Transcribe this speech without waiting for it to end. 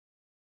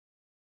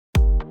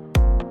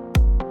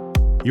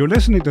You're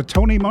listening to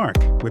Tony Mark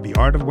with The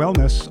Art of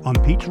Wellness on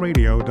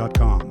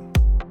PeachRadio.com.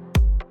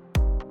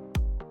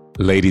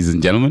 Ladies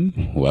and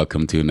gentlemen,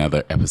 welcome to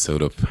another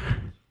episode of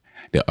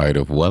The Art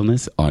of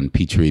Wellness on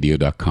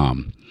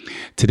PeachRadio.com.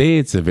 Today,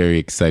 it's a very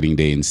exciting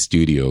day in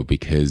studio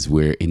because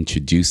we're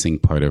introducing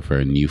part of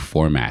our new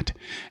format.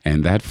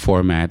 And that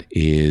format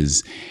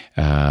is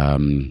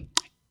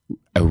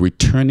a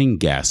returning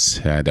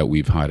guest that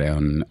we've had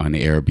on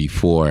air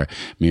before,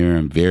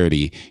 Miriam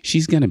Verdi.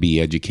 She's going to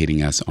be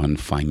educating us on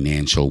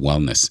financial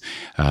wellness.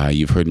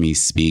 You've heard me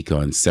speak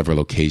on several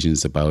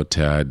occasions about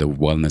the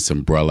wellness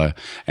umbrella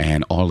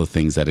and all the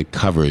things that it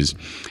covers.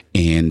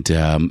 And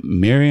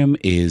Miriam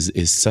is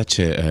such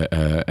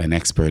an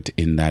expert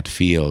in that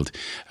field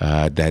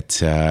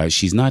that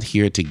she's not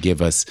here to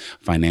give us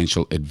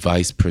financial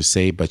advice per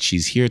se, but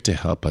she's here to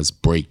help us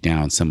break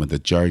down some of the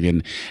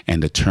jargon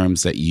and the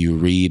terms that you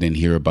read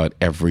and hear about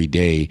every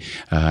day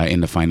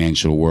in the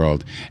financial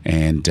world.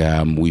 And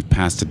we've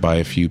passed it by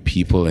a few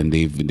people, and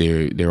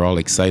they're all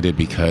excited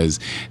because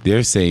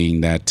they're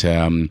saying that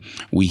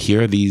we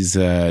hear these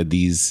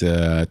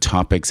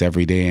topics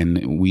every day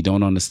and we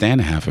don't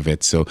understand half of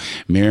it. So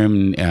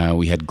Miriam,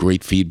 we had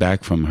great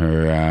feedback from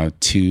her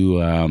two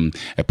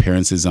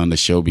appearances on the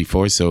show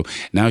before. So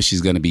now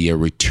she's going to be a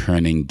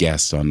returning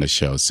guest on the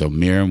show. So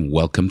Miriam,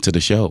 welcome to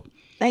the show.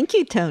 Thank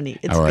you, Tony.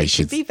 It's good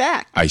to be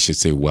back. I should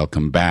say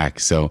welcome back.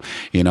 So,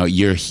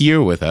 you're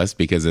here with us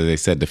because, as I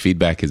said, the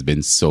feedback has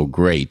been so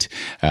great.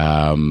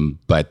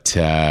 But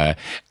I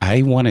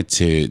wanted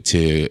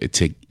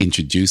to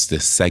introduce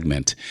this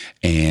segment,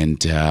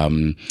 and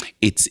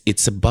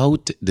it's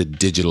about the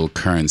digital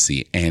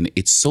currency, and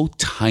it's so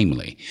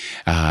timely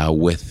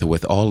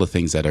with all the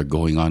things that are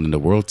going on in the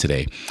world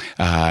today.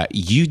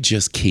 You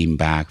just came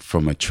back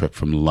from a trip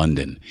from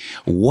London.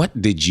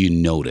 What did you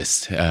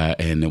notice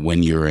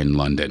when you were in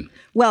London?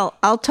 Well,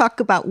 I'll talk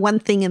about one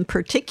thing in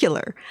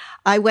particular.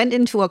 I went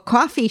into a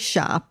coffee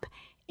shop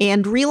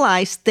and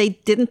realized they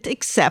didn't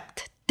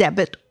accept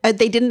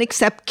they didn't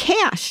accept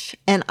cash.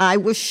 And I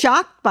was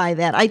shocked by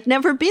that. I'd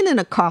never been in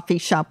a coffee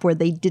shop where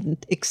they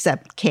didn't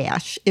accept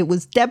cash. It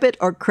was debit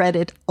or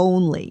credit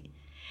only.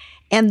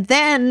 And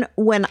then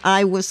when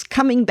I was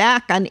coming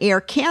back on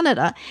Air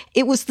Canada,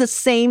 it was the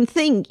same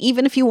thing.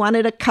 Even if you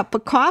wanted a cup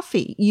of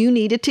coffee, you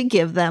needed to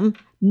give them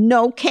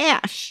no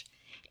cash.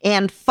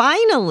 And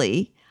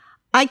finally,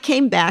 I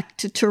came back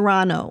to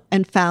Toronto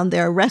and found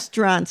there are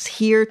restaurants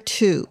here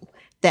too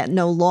that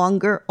no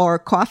longer, or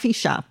coffee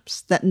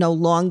shops that no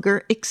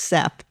longer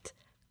accept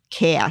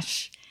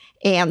cash.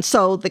 And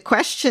so the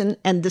question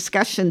and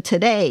discussion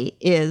today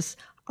is,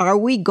 are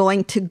we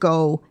going to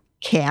go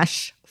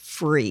cash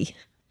free?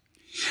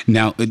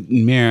 Now,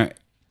 Mayor,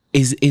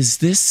 is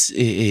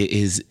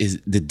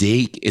the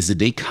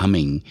day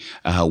coming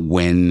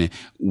when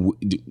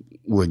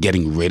we're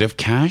getting rid of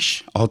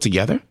cash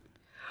altogether?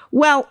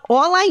 Well,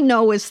 all I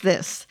know is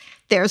this.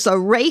 There's a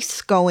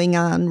race going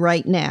on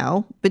right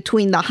now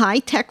between the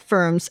high-tech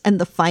firms and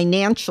the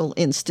financial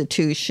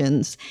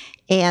institutions,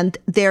 and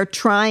they're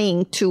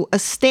trying to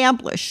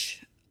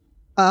establish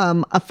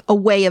a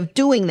way of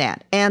doing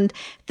that. And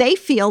they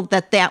feel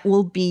that that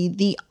will be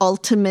the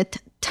ultimate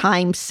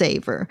time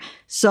saver,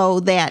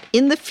 so that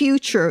in the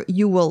future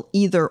you will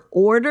either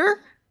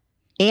order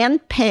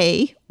and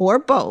pay or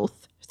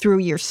both through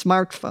your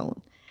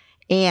smartphone.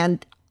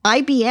 And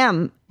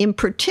IBM in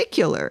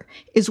particular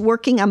is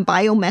working on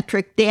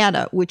biometric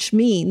data, which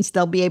means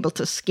they'll be able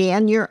to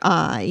scan your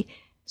eye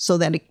so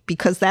that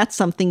because that's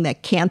something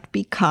that can't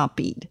be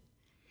copied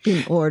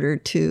in order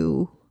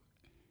to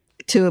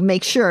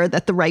make sure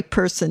that the right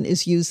person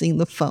is using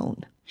the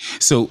phone.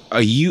 So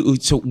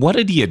what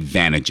are the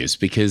advantages?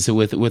 Because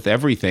with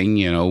everything,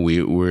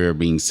 we're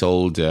being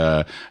sold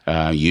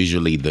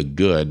usually the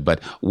good,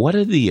 but what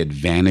are the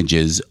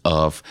advantages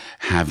of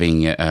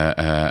having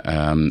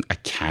a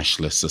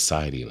cashless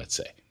society, let's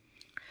say?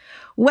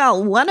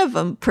 Well, one of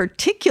them,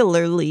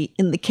 particularly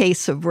in the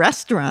case of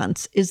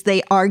restaurants, is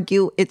they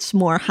argue it's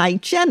more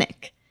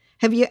hygienic.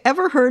 Have you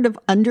ever heard of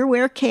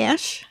underwear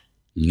cash?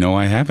 No,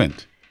 I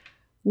haven't.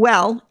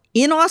 Well,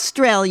 in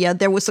Australia,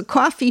 there was a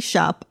coffee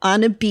shop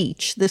on a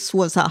beach. This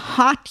was a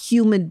hot,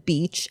 humid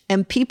beach,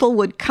 and people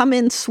would come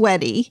in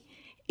sweaty,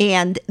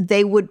 and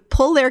they would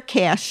pull their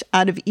cash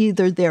out of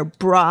either their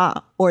bra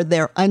or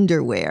their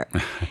underwear.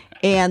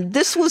 And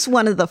this was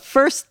one of the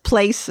first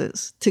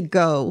places to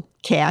go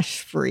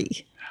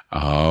cash-free.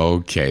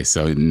 Okay,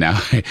 so now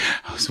I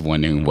was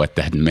wondering what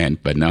that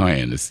meant, but now I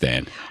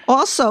understand.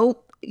 Also,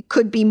 it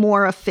could be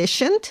more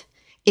efficient.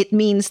 It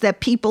means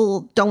that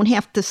people don't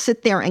have to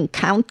sit there and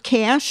count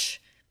cash.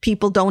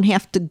 People don't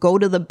have to go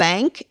to the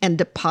bank and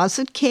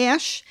deposit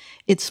cash.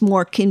 It's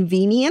more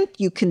convenient.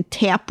 You can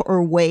tap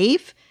or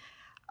wave.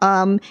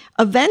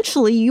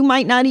 Eventually, you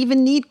might not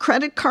even need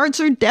credit cards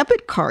or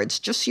debit cards,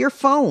 just your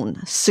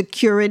phone.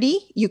 Security,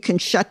 you can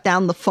shut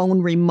down the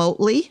phone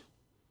remotely.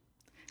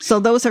 So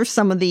those are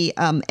some of the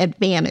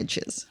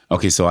advantages.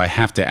 Okay, so I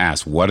have to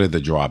ask, what are the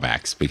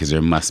drawbacks? Because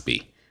there must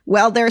be.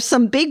 Well, there are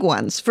some big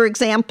ones. For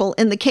example,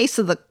 in the case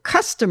of the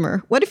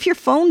customer, what if your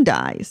phone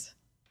dies?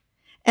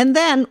 And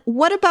then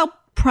what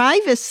about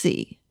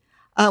privacy?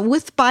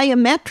 With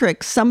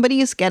biometrics, somebody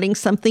is getting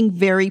something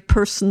very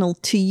personal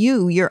to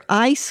you, your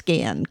eye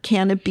scan.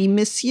 Can it be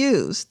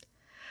misused?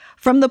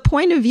 From the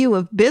point of view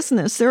of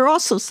business, there are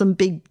also some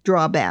big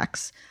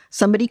drawbacks.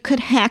 Somebody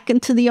could hack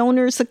into the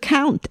owner's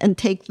account and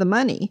take the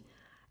money.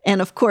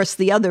 And of course,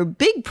 the other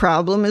big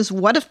problem is,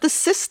 what if the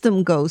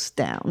system goes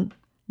down?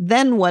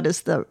 Then what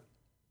does the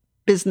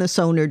business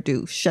owner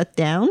do? Shut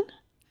down?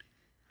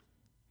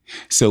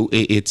 So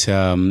it's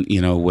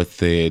with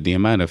the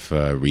amount of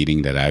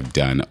reading that I've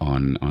done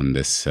on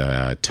this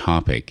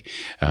topic,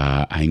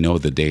 I know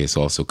the day is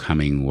also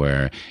coming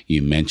where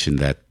you mentioned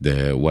that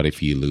what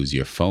if you lose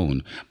your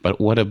phone? But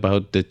what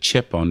about the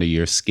chip under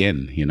your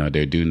skin?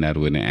 They're doing that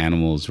with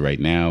animals right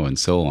now and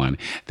so on.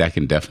 That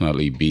can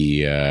definitely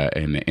be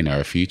in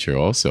our future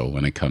also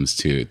when it comes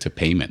to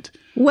payment.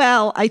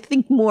 Well, I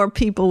think more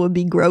people would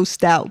be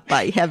grossed out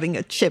by having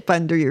a chip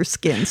under your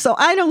skin. So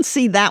I don't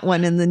see that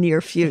one in the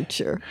near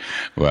future.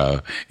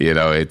 Well,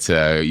 it's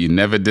you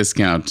never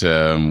discount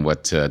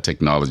what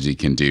technology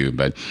can do.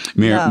 But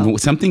Miriam,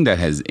 something that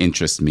has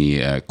interested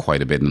me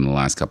quite a bit in the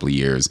last couple of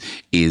years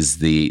is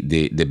the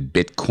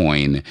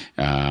Bitcoin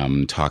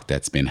talk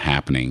that's been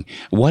happening.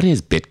 What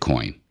is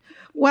Bitcoin?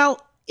 Well,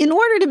 in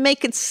order to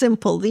make it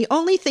simple, the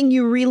only thing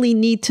you really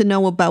need to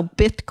know about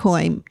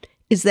Bitcoin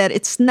is that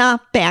it's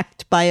not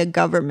backed by a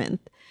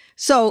government.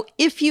 So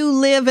if you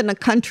live in a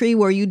country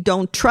where you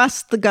don't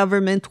trust the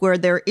government, where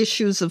there are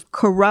issues of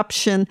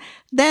corruption,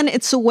 then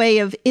it's a way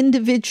of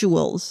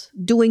individuals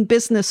doing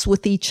business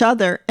with each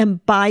other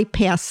and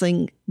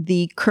bypassing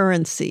the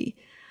currency.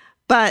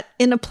 But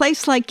in a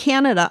place like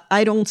Canada,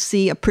 I don't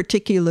see a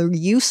particular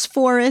use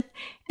for it,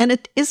 and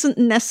it isn't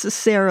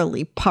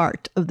necessarily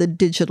part of the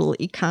digital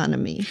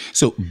economy.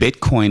 So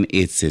Bitcoin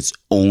is its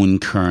own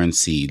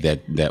currency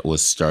that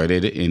was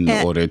started in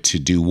order to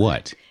do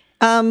what?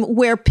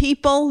 Where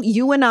people,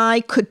 you and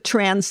I, could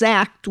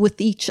transact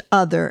with each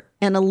other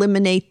and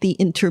eliminate the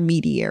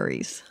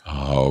intermediaries.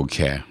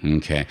 Okay.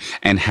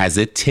 And has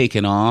it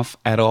taken off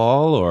at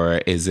all, or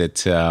is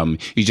it? You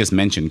just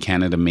mentioned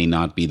Canada may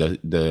not be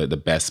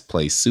the best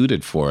place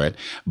suited for it,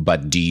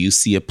 but do you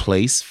see a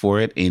place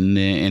for it in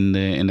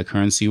the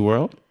currency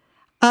world?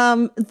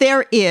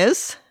 There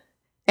is.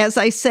 As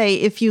I say,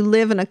 if you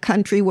live in a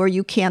country where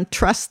you can't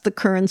trust the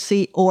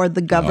currency or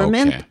the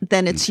government,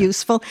 then it's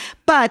useful.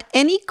 But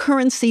any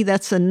currency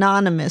that's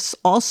anonymous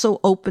also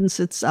opens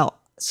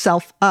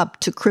itself up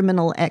to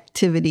criminal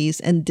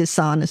activities and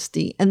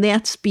dishonesty. And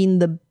that's been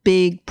the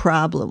big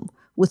problem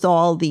with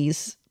all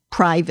these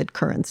private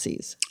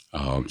currencies.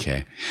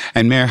 Okay.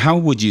 And Mayor, how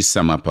would you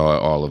sum up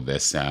all of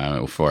this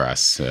for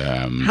us?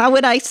 How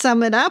would I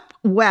sum it up?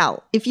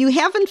 Well, if you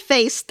haven't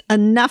faced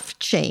enough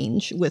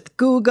change with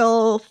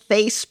Google,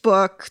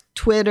 Facebook,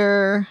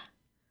 Twitter,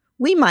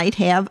 we might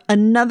have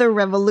another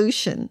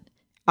revolution.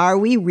 Are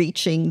we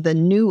reaching the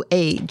new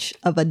age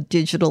of a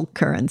digital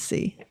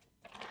currency?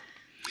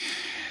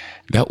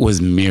 That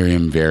was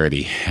Miriam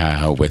Verity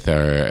with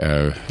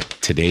our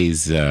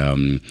today's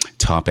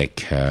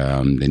topic,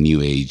 the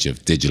new age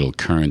of digital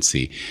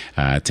currency,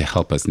 to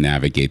help us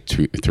navigate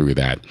through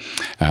that.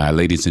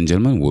 Ladies and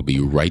gentlemen, we'll be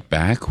right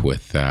back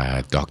with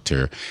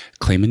Dr.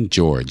 Clement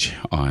George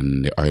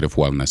on The Art of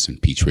Wellness on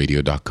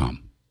PeachRadio.com.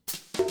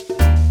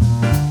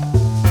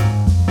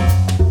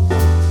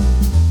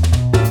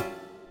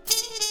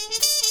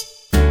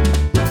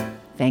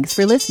 Thanks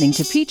for listening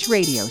to Peach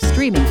Radio,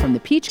 streaming from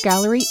the Peach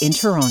Gallery in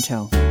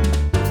Toronto.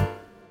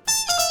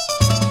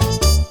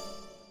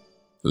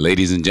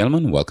 Ladies and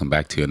gentlemen, welcome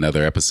back to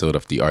another episode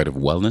of The Art of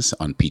Wellness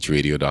on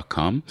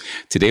PeachRadio.com.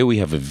 Today we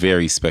have a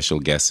very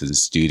special guest in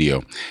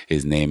studio.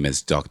 His name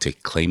is Dr.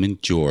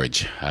 Clement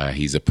George.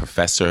 He's a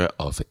professor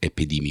of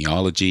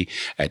epidemiology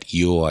at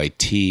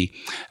UOIT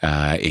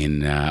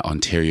in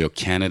Ontario,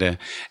 Canada.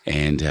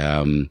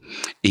 And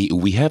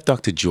we have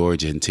Dr.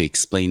 George in to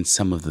explain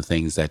some of the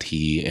things that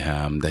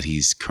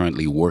he's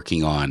currently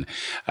working on.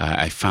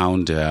 I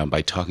found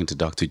by talking to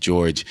Dr.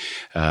 George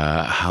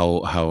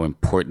how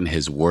important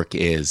his work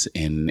is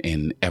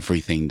in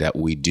everything that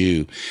we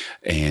do,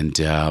 and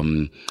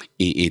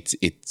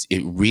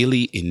it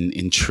really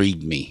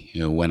intrigued me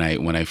when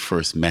I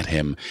first met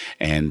him,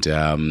 and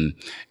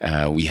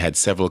we had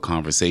several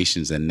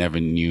conversations, and never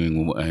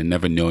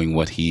knowing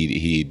what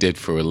he did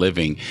for a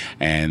living,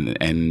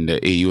 and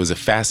he was a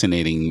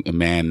fascinating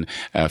man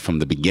from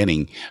the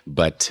beginning,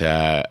 but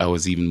I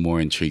was even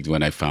more intrigued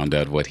when I found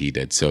out what he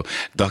did. So,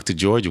 Dr.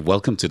 George,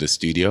 welcome to the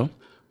studio.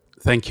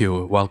 Thank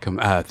you. Welcome.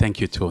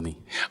 Thank you, Tony.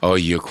 Oh,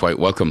 you're quite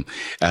welcome.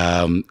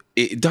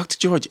 Dr.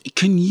 George,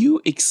 can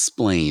you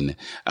explain,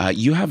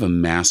 you have a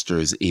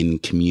master's in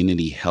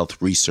community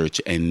health research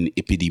and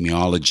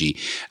epidemiology.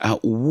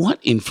 What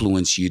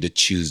influenced you to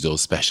choose those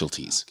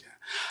specialties?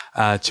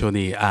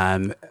 Tony,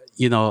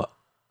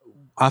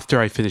 after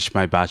I finished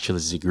my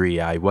bachelor's degree,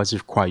 I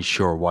wasn't quite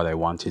sure what I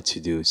wanted to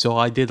do. So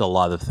I did a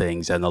lot of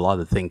things and a lot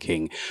of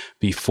thinking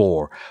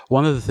before.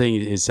 One of the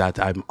things is that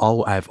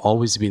I've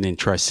always been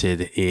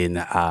interested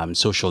in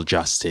social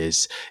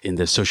justice, in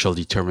the social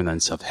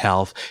determinants of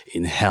health,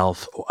 in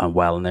health and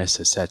wellness,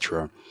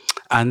 etc.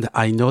 And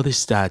I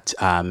noticed that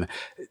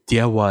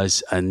there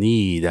was a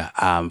need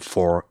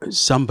for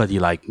somebody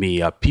like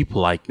me,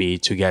 people like me,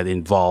 to get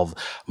involved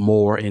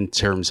more in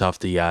terms of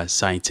the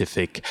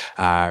scientific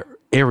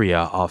area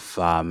of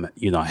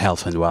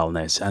health and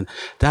wellness. And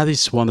that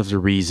is one of the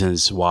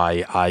reasons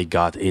why I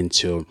got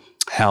into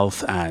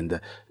health and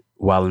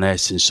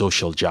wellness and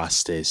social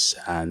justice.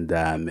 And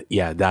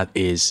that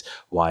is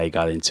why I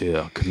got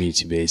into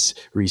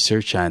community-based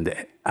research and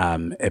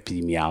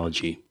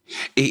epidemiology.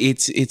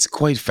 It's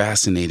quite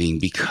fascinating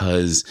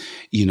because,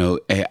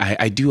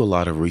 I do a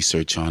lot of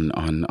research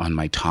on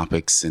my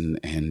topics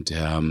and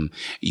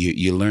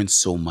you learn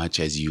so much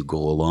as you go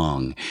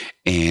along.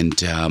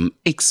 And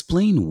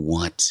explain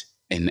what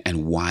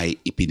and why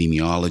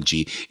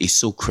epidemiology is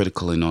so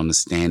critical in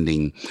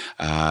understanding,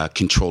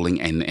 controlling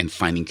and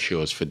finding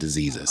cures for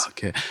diseases.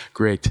 Okay,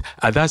 great.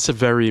 That's a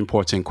very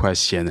important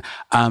question.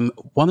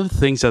 One of the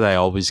things that I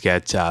always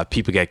get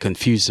people get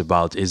confused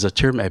about is the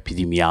term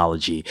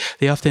epidemiology.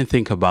 They often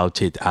think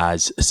about it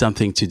as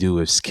something to do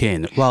with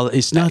skin. Well,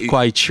 it's not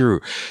quite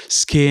true.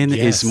 Skin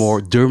is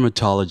more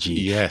dermatology.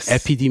 Yes.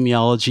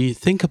 Epidemiology,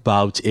 think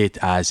about it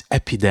as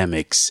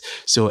epidemics.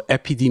 So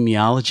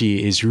epidemiology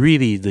is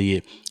really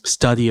the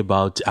study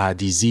about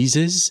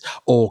diseases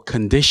or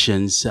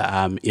conditions,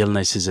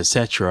 illnesses,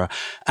 etc.,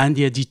 and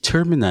their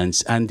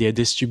determinants and their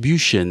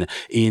distribution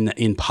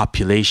in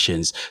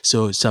populations.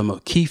 So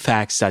some key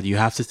facts that you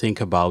have to think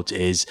about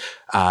is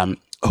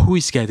who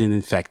is getting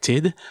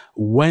infected,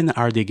 when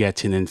are they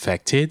getting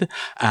infected,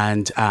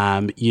 and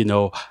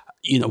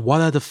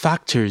what are the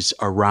factors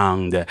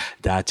around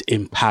that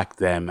impact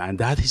them, and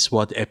that is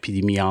what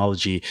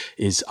epidemiology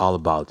is all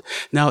about.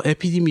 Now,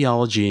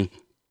 epidemiology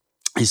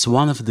is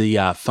one of the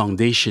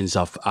foundations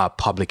of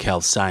public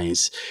health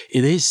science.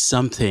 It is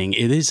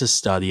a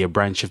study, a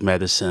branch of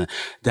medicine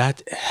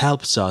that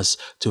helps us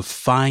to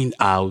find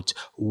out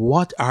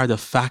what are the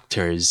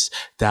factors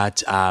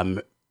that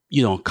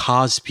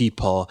cause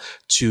people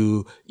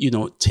to,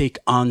 take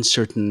on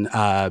certain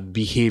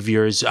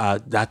behaviors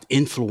that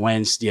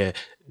influence their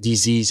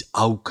disease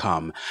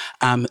outcome.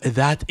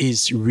 That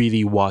is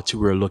really what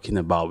we're looking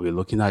about. We're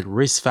looking at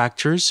risk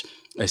factors,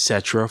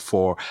 etc.,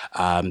 for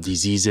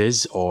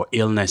diseases or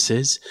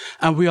illnesses.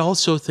 And we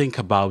also think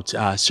about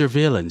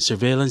surveillance.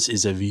 Surveillance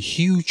is a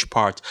huge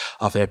part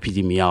of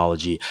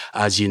epidemiology.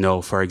 As you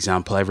know, for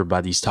example,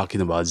 everybody's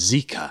talking about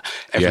Zika.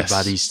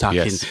 Everybody's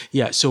talking.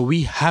 Yes. So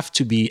we have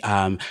to be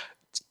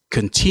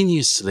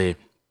continuously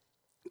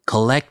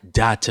collect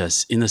data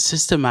in a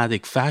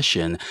systematic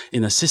fashion,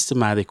 in a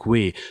systematic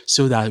way,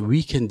 so that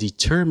we can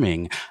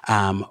determine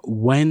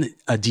when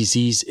a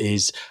disease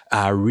is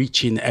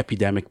reaching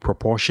epidemic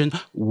proportion,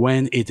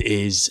 when it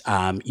is,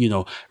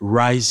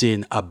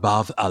 rising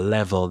above a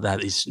level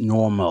that is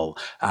normal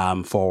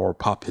for our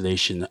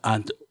population,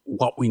 and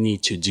what we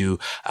need to do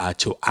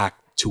to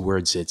act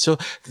towards it. So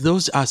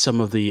those are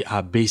some of the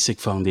basic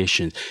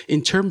foundations.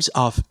 In terms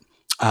of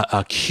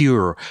a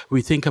cure,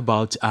 we think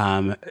about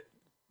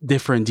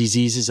different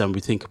diseases and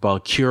we think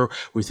about cure.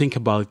 We think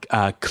about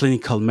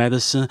clinical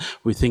medicine.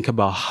 We think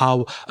about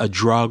how a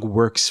drug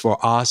works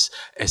for us,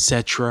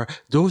 etc.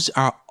 Those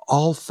are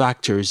all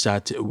factors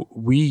that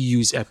we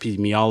use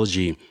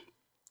epidemiology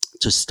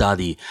to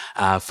study,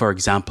 for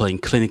example, in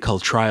clinical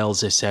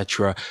trials,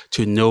 etc.,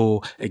 to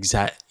know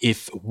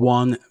if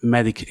one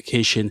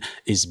medication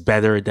is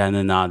better than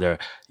another,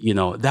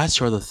 that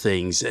sort of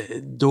things.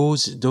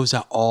 Those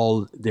are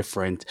all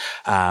different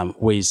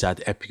ways that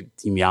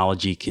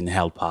epidemiology can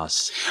help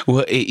us.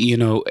 Well,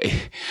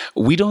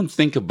 we don't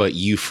think about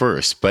you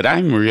first, but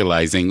I'm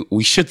realizing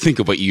we should think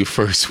about you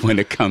first when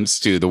it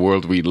comes to the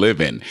world we live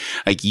in.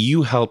 Like,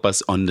 you help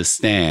us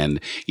understand,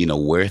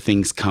 where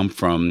things come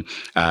from,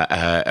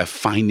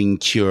 finding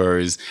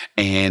cures,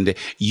 and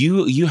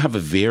you have a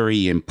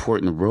very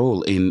important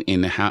role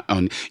in how.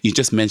 You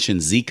just mentioned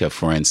Zika,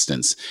 for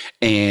instance,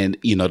 and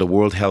the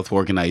World Health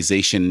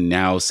Organization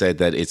now said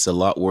that it's a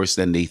lot worse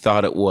than they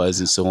thought it was,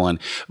 and so on.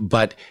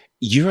 But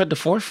you're at the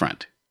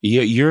forefront.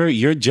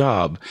 Your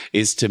job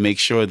is to make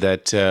sure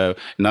that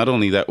not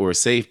only that we're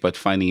safe, but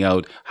finding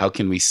out how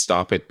can we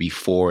stop it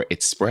before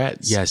it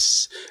spreads.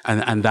 Yes,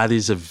 and that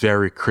is a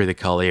very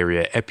critical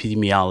area.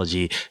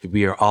 Epidemiology,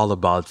 we are all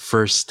about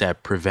first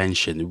step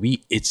prevention.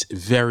 It's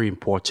very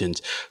important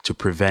to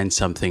prevent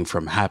something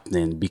from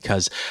happening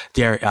because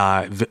there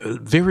are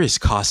various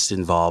costs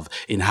involved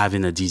in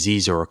having a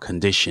disease or a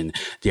condition.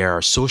 There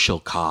are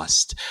social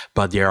costs,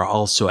 but there are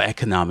also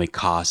economic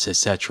costs,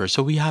 etc.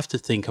 So we have to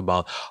think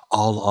about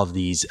all of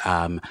these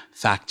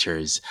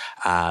factors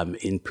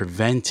in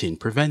preventing.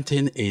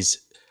 Preventing is,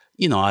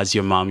 as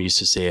your mom used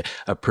to say,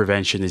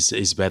 prevention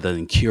is better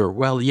than cure.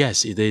 Well,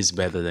 yes, it is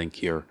better than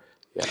cure.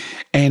 Yeah.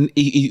 And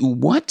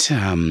what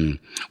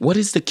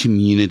is the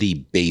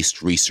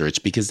community-based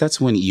research? Because that's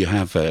when you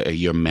have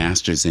your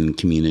master's in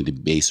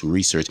community-based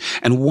research.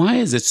 And why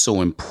is it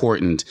so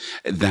important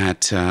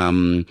that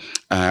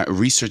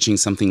researching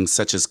something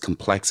such as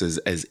complex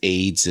as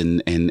AIDS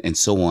and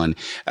so on,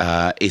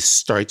 it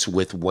starts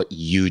with what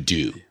you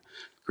do?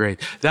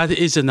 Great. That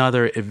is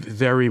another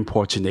very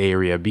important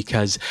area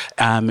because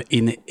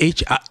in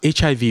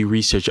HIV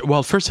research,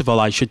 well, first of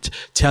all, I should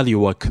tell you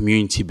what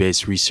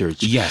community-based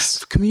research.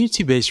 Yes.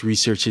 Community-based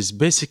research is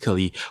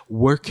basically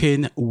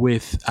working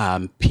with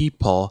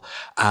people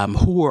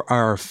who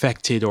are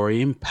affected or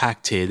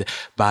impacted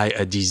by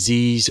a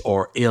disease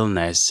or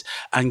illness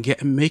and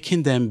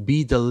making them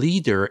be the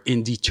leader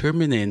in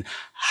determining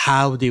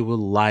how they would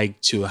like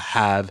to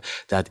have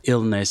that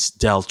illness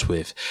dealt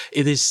with.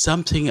 It is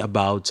something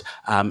about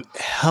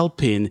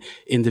helping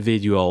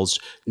individuals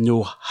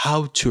know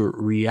how to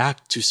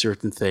react to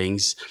certain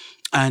things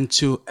and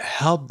to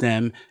help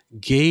them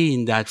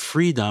gain that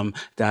freedom,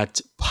 that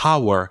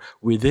power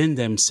within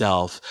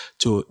themselves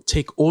to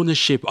take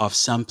ownership of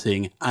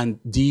something and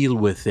deal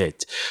with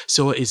it.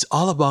 So it's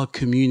all about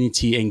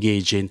community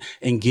engaging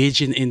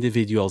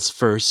individuals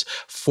first,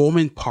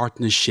 forming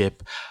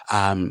partnership,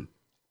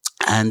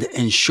 and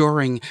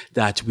ensuring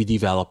that we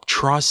develop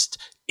trust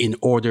in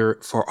order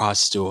for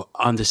us to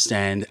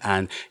understand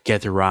and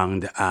get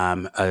around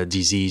a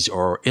disease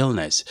or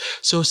illness.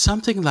 So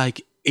something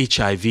like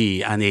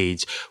HIV and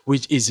AIDS,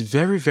 which is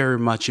very, very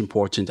much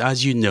important.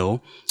 As you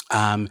know,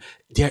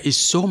 there is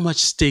so much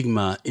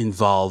stigma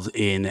involved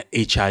in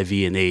HIV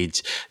and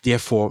AIDS.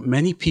 Therefore,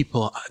 many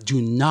people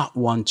do not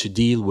want to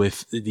deal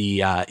with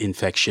the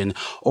infection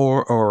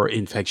or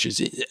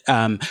infections.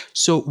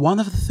 So one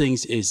of the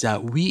things is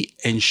that we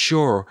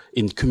ensure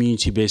in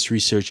community-based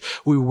research,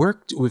 we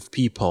worked with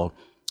people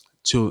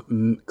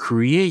to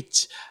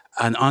create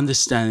an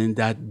understanding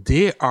that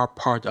they are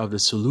part of the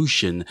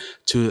solution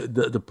to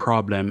the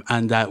problem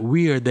and that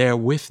we are there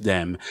with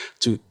them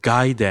to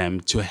guide them,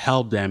 to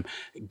help them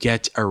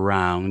get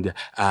around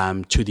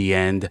to the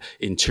end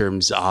in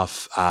terms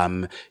of,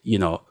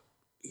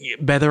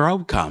 better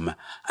outcome.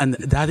 And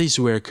that is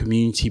where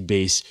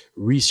community-based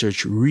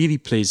research really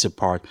plays a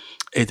part.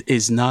 It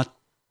is not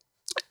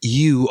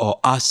you or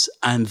us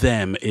and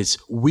them, is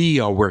we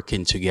are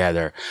working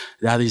together.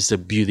 That is the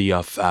beauty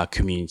of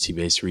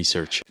community-based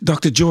research.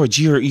 Dr. George,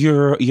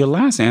 your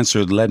last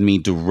answer led me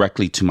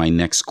directly to my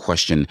next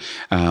question,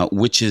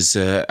 which is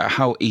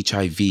how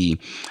HIV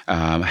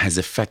has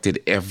affected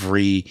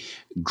every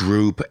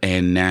group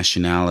and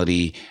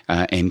nationality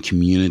and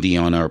community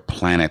on our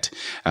planet.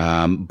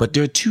 But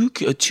there are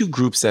two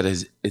groups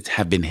that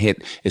have been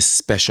hit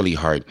especially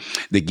hard: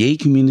 the gay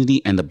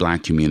community and the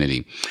Black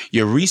community.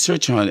 Your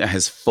research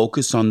has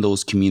focused on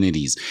those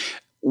communities.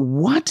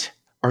 What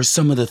are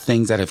some of the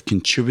things that have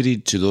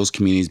contributed to those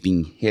communities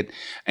being hit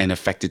and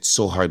affected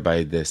so hard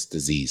by this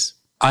disease?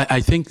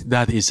 I think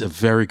that is a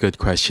very good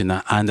question,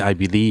 and I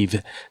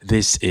believe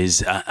this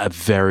is a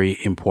very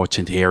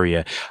important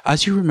area.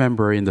 As you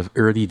remember, in the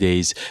early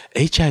days,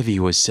 HIV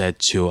was said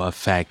to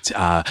affect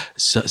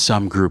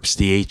some groups,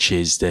 the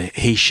H's, the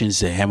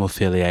Haitians, the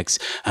hemophiliacs,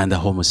 and the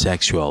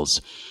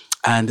homosexuals.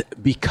 And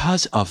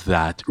because of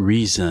that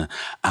reason,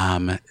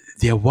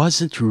 there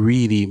wasn't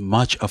really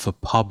much of a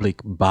public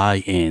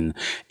buy-in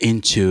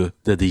into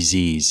the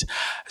disease.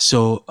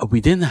 So we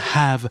didn't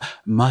have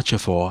much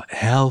of a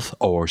health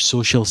or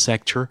social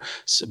sector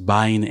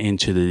buying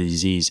into the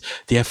disease.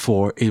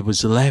 Therefore, it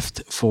was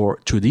left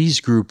to these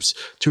groups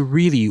to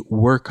really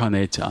work on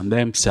it on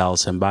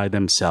themselves and by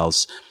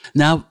themselves.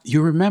 Now,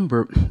 you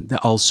remember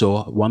that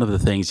also one of the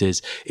things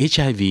is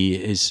HIV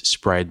is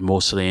spread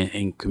mostly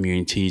in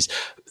communities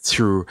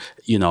through,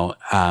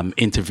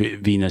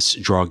 intravenous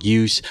drug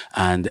use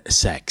and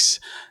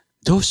sex.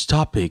 Those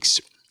topics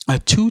are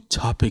two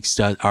topics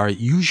that are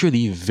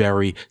usually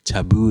very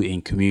taboo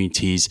in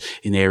communities,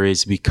 in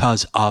areas,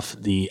 because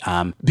of the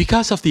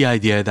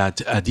idea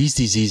that these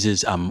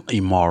diseases are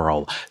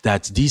immoral,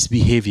 that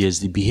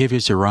the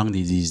behaviors around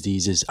these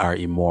diseases are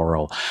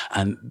immoral,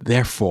 and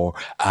therefore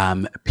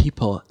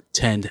people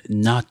tend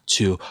not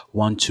to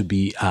want to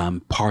be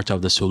part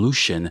of the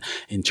solution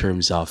in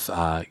terms of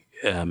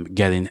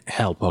getting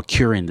help or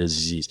curing the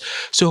disease.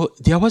 So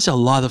there was a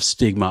lot of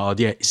stigma, or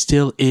there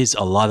still is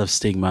a lot of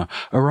stigma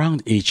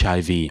around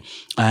HIV.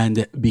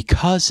 And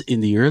because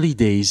in the early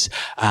days,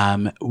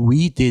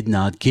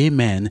 gay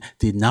men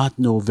did not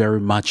know very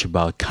much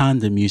about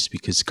condom use,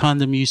 because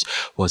condom use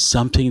was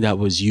something that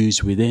was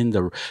used within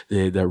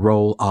the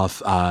role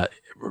of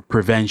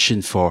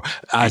prevention for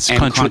as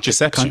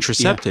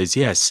contraceptives.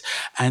 Yeah. Yes.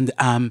 And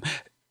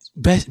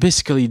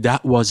basically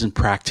that wasn't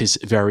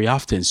practiced very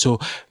often. So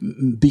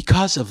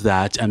because of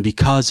that, and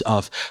because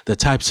of the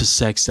types of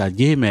sex that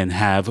gay men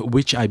have,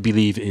 which I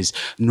believe is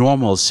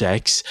normal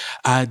sex,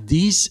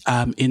 these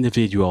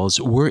individuals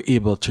were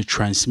able to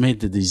transmit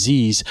the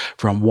disease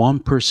from one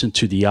person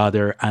to the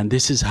other, and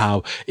this is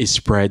how it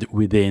spread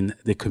within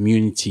the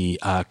communities,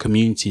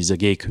 the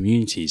gay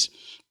communities.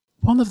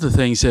 One of the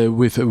things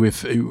with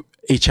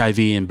HIV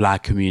in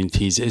Black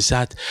communities is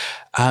that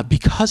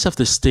because of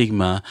the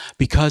stigma,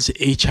 because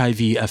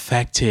HIV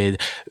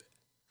affected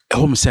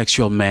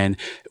homosexual men,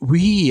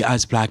 we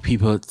as Black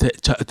people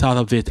thought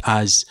of it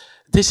as,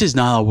 this is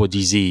not our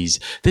disease.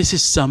 This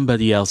is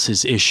somebody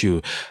else's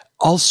issue.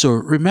 Also,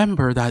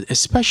 remember that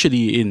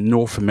especially in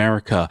North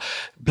America,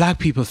 Black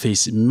people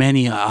face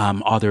many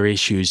other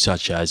issues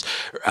such as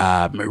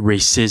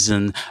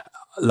racism,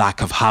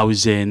 lack of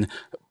housing,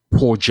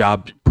 poor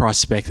job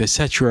prospect,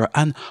 etc.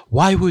 And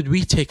why would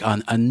we take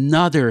on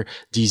another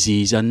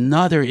disease,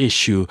 another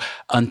issue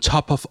on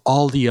top of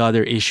all the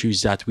other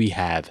issues that we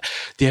have?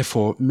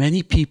 Therefore,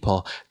 many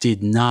people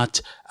did not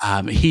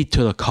heed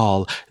to the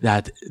call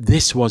that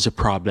this was a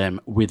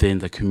problem within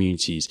the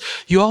communities.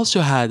 You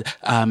also had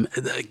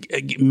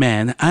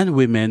men and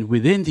women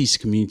within these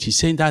communities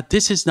saying that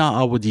this is not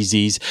our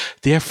disease,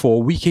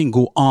 therefore we can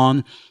go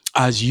on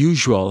as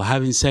usual,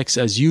 having sex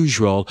as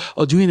usual,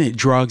 or doing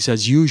drugs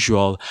as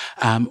usual,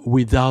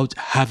 without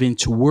having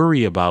to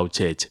worry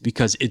about it,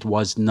 because it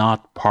was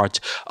not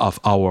part of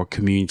our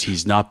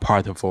communities, not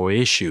part of our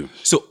issue.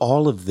 So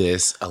all of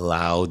this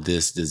allowed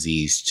this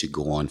disease to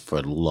go on for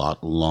a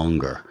lot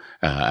longer.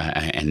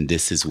 And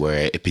this is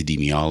where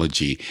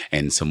epidemiology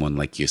and someone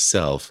like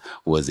yourself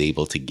was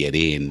able to get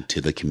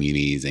into the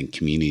communities and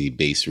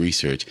community-based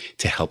research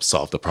to help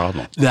solve the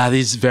problem. That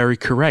is very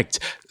correct.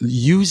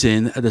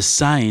 Using the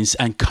science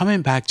and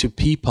coming back to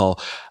people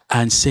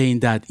and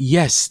saying that,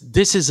 yes,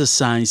 this is a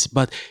science,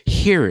 but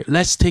here,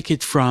 let's take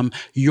it from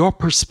your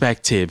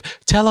perspective.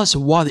 Tell us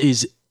what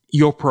is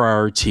your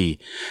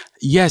priority.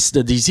 Yes,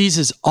 the disease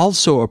is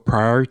also a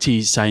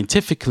priority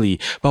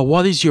scientifically, but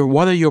what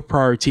are your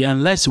priority?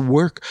 And let's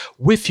work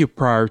with your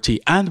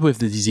priority and with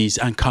the disease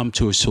and come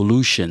to a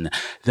solution.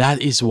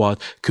 That is what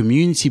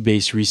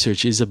community-based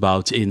research is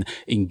about in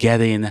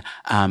getting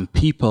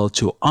people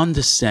to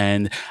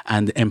understand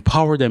and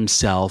empower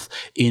themselves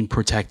in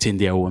protecting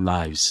their own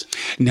lives.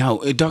 Now,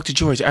 Dr.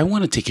 George, I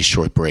want to take a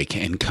short break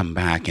and come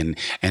back and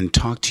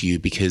talk to you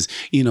because,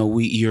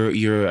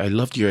 I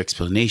loved your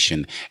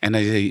explanation, and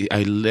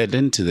I led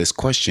into this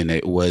question.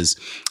 It was,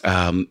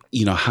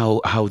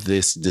 how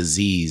this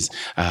disease,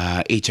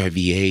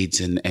 HIV/AIDS,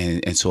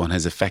 and so on,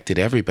 has affected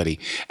everybody.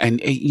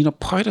 And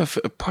part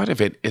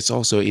of it is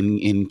also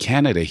in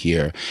Canada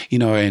here.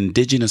 Our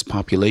Indigenous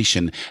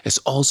population is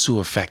also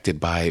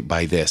affected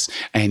by this,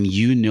 and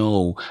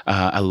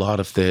a lot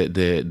of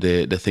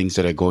the things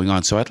that are going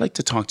on. So I'd like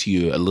to talk to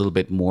you a little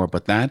bit more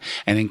about that,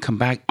 and then come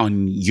back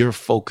on your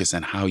focus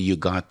and how you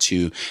got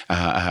to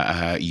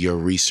your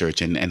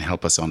research and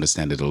help us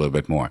understand it a little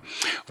bit more.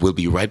 We'll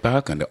be right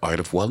back on The Art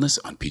of Wellness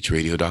on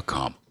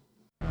peachradio.com.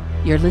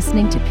 You're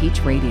listening to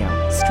Peach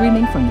Radio,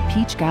 streaming from the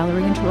Peach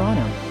Gallery in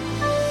Toronto.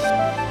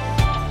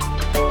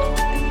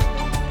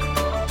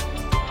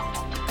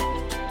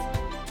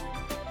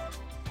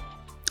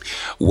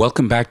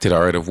 Welcome back to The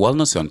Art of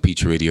Wellness on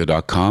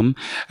peachradio.com.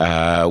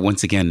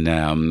 Once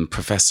again,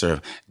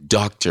 Professor,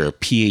 Dr.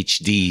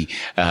 PhD,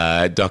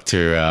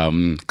 Dr.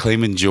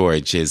 Clayman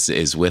George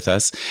is with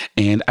us.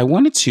 And I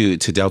wanted to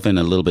delve in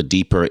a little bit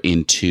deeper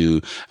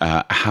into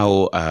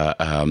how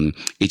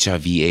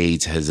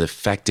HIV/AIDS has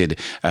affected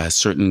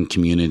certain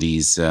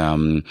communities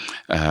in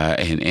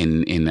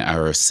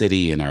our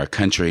city, in our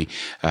country.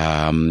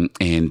 And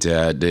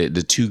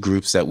the two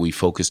groups that we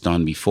focused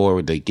on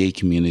before, the gay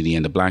community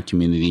and the Black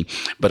community,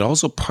 but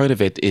also part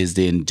of it is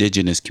the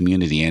Indigenous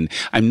community. And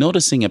I'm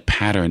noticing a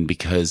pattern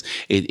because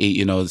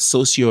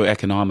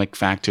socioeconomic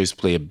factors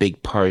play a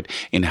big part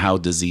in how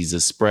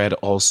diseases spread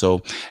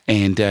also.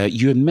 And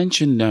you had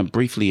mentioned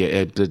briefly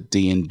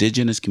the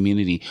Indigenous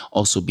community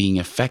also being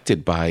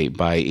affected by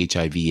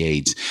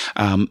HIV/AIDS.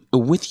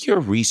 With your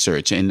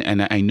research,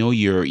 and I know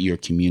your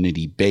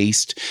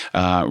community-based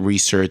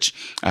research,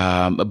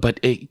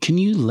 but can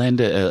you lend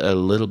a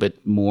little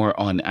bit more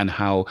on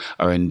how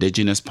our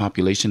Indigenous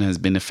population has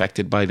been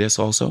affected by this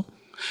also?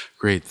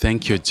 Great.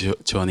 Thank you,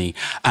 Tony.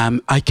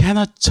 I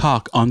cannot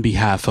talk on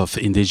behalf of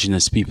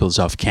Indigenous peoples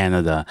of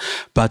Canada,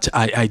 but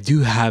I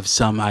do have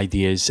some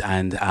ideas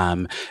and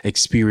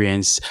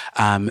experience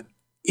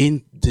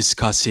in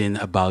discussing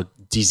about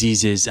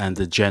diseases and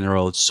the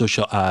general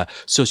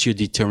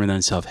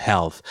socio-determinants of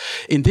health.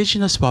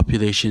 Indigenous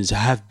populations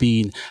have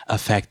been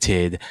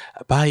affected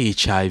by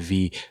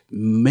HIV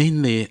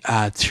mainly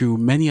through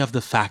many of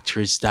the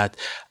factors that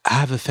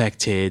have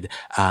affected,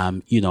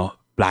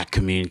 Black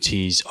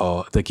communities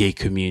or the gay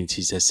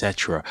communities,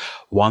 etc.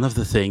 One of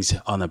the things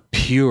on a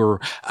pure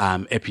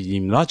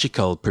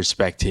epidemiological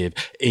perspective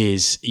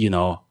is,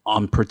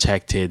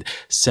 unprotected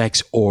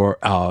sex or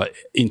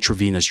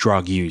intravenous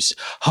drug use.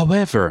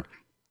 However,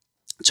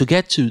 to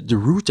get to the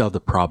root of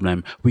the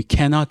problem, we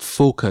cannot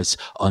focus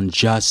on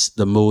just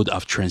the mode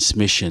of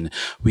transmission.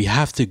 We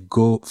have to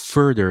go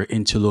further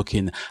into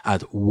looking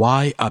at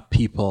why are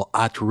people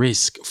at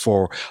risk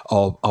for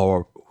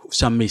our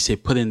some may say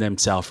putting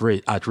themselves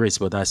at risk,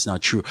 but that's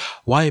not true.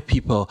 Why are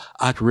people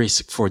at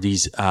risk for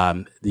these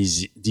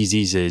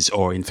diseases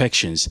or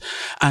infections?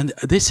 And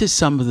this is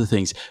some of the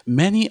things.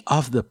 Many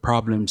of the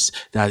problems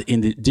that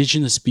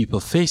indigenous people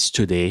face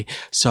today,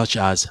 such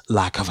as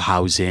lack of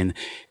housing,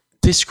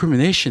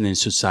 discrimination in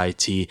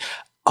society,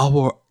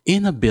 our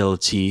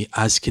inability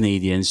as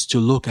Canadians to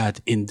look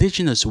at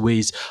indigenous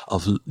ways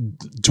of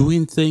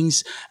doing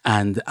things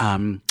and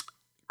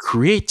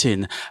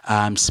creating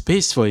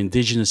space for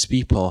indigenous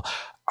people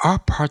are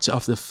parts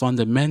of the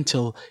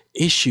fundamental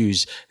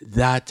issues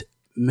that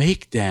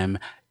make them,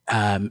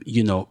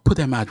 put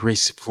them at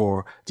risk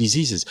for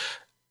diseases.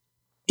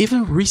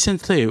 Even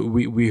recently,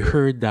 we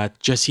heard that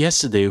just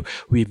yesterday,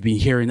 we've been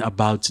hearing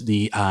about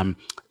the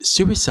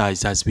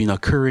suicides that's been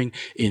occurring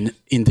in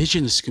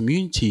indigenous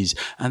communities.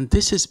 And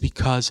this is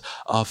because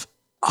of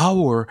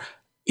our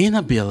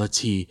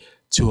inability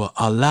to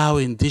allow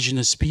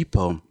indigenous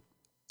people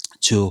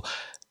to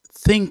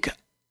think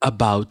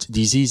about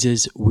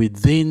diseases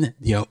within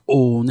their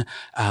own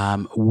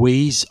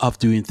ways of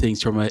doing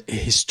things from a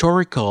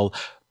historical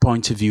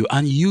point of view,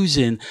 and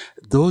using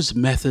those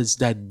methods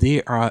that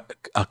they are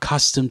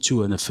accustomed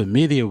to and are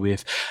familiar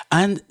with,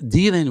 and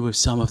dealing with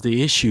some of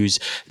the issues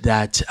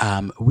that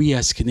we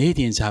as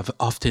Canadians have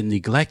often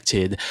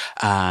neglected,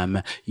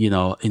 in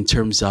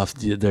terms of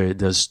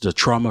the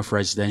trauma of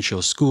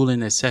residential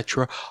schooling,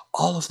 etc.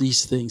 All of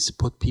these things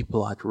put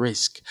people at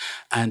risk,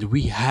 and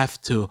we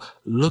have to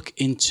look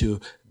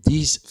into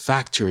these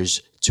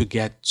factors to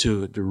get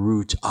to the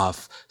root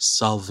of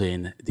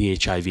solving the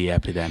HIV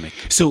epidemic.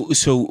 So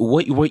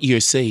what you're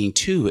saying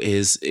too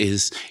is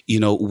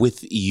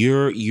with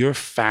your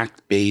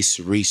fact-based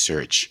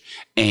research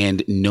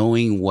and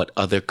knowing what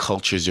other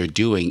cultures are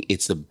doing,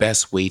 it's the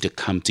best way to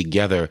come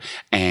together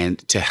and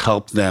to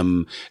help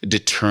them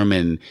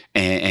determine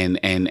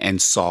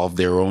and solve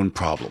their own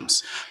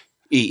problems.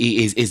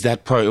 Is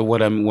that part of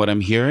what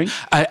I'm hearing?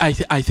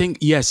 I think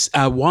yes.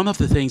 One of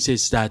the things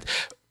is that,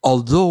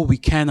 although we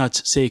cannot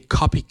say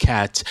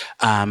copycat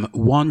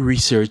one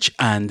research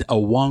and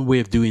one way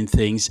of doing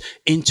things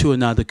into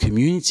another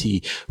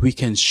community, we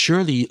can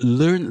surely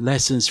learn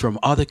lessons from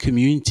other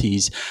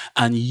communities,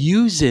 and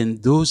using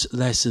those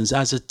lessons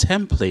as a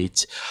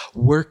template,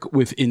 work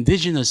with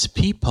indigenous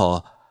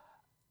people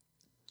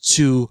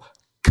to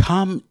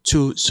come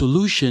to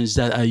solutions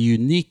that are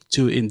unique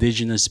to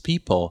indigenous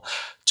people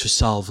to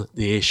solve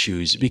the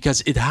issues,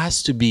 because it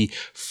has to be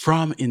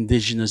from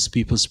indigenous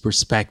people's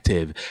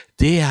perspective.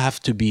 They have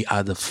to be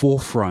at the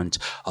forefront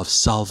of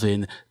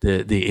solving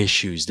the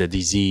issues, the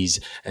disease,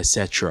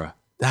 etc.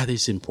 That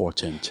is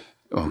important.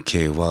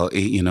 Okay, well,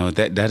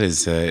 that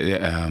is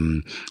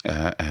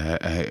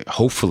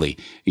hopefully,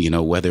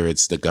 whether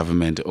it's the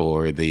government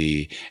or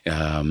the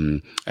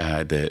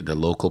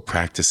local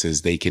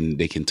practices, they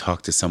can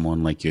talk to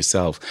someone like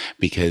yourself,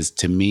 because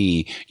to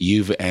me,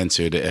 you've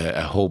answered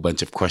a whole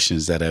bunch of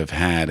questions that I've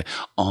had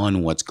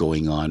on what's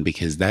going on,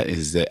 because that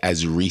is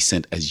as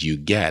recent as you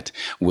get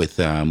with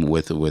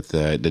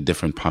the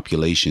different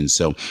populations.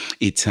 So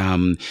it's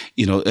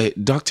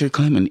Dr.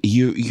 Clement,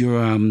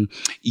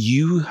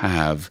 you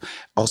have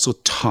also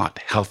taught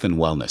health and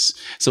wellness.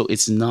 So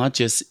it's not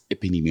just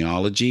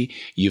epidemiology.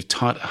 You've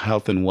taught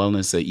health and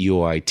wellness at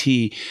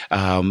UIT.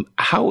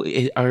 How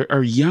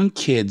are young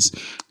kids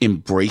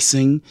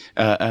embracing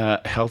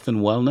health and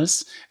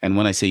wellness? And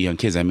when I say young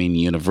kids, I mean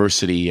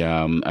university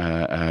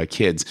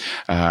kids.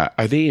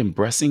 Are they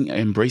embracing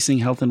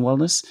health and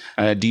wellness?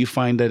 Do you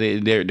find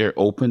that they're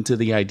open to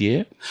the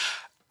idea?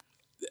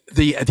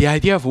 The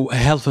idea of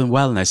health and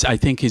wellness, I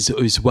think,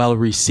 is well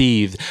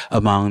received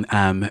among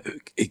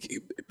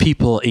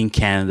people in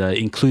Canada,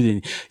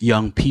 including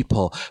young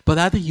people. But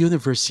at the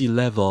university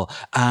level,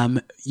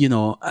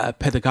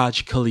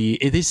 pedagogically,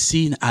 it is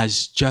seen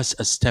as just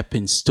a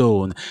stepping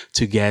stone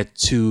to get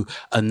to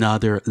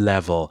another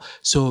level.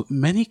 So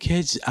many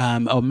kids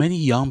or many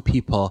young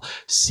people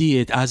see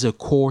it as a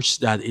course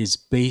that is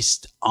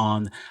based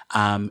on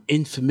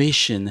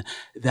information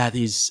that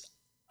is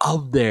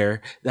out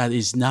there, that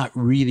is not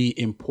really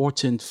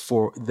important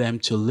for them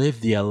to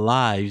live their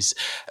lives.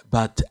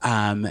 But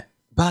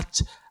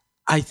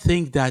I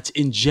think that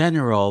in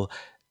general,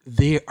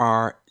 they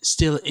are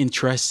still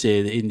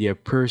interested in their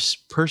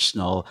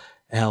personal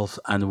health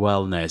and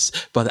wellness.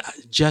 But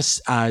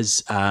just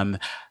as an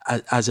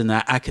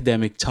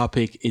academic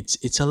topic,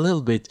 it's a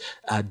little bit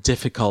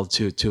difficult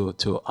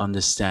to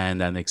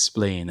understand and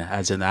explain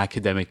as an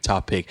academic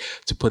topic,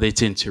 to put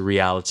it into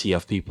reality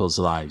of people's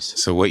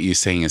lives. So what you're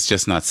saying is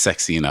just not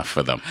sexy enough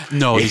for them.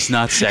 No, it's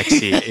not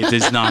sexy. It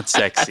is not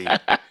sexy.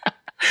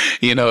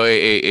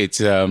 It's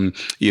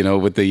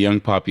with the young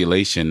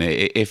population,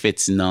 if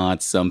it's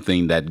not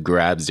something that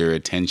grabs their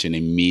attention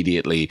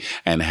immediately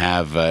and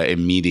have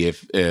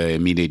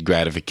immediate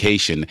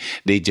gratification,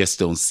 they just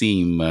don't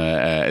seem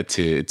to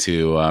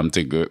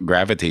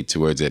gravitate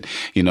towards it.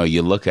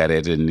 You look at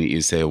it and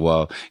you say,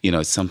 well,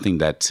 it's something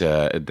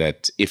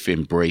that if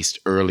embraced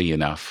early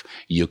enough,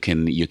 you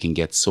can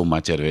get so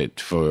much out of it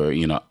for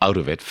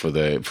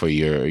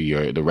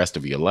the rest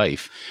of your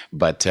life.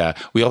 But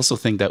we also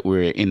think that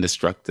we're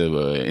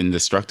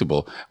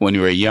indestructible when we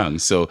were young.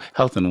 So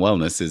health and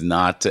wellness is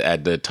not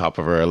at the top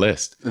of our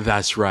list.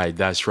 That's right.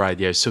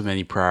 There's so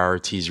many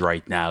priorities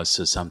right now.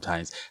 So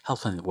sometimes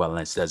health and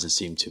wellness doesn't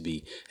seem to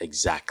be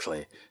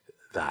exactly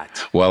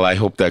that. Well, I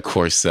hope that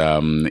course,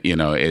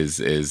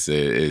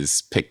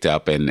 is picked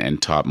up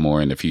and taught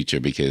more in the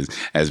future, because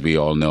as we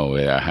all know,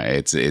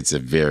 it's a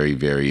very,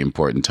 very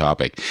important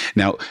topic.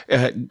 Now,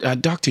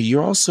 Doctor,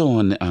 you're also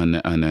on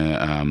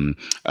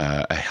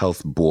a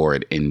health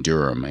board in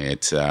Durham.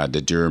 It's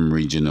the Durham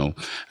Regional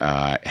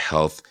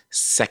Health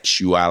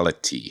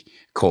Sexuality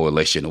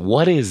Coalition.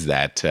 What is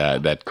that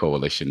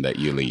coalition that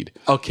you lead?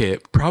 Okay,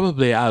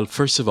 probably I'll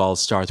first of all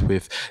start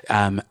with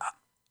I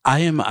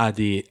am at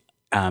the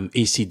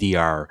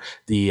ACDR,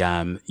 the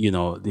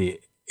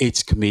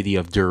AIDS Committee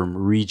of Durham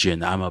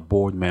Region. I'm a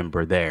board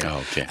member there.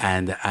 Okay.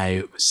 And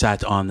I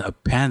sat on a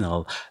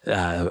panel,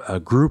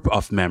 a group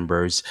of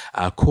members,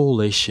 a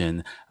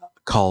coalition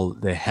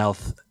called the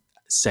Health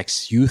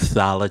Sex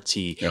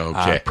Youthality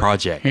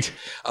project.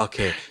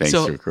 Okay. Thanks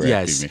for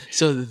correcting me.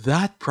 So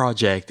that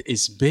project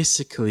is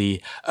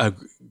basically a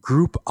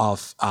group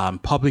of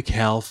public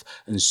health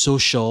and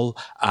social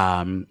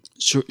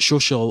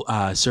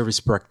service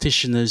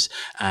practitioners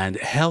and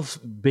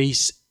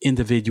health-based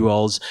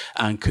individuals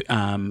and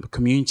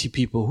community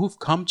people who've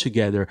come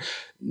together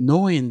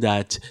knowing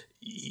that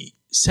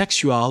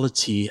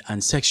sexuality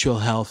and sexual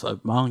health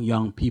among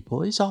young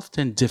people is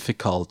often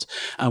difficult,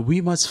 and we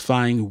must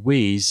find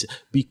ways,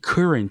 be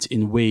current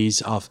in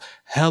ways of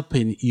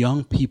helping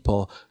young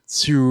people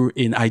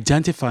in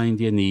identifying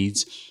their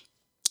needs,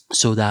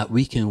 so that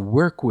we can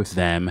work with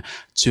them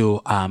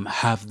to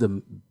have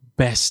the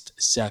best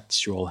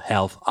sexual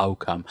health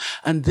outcome.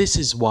 And this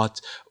is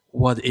what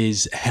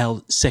is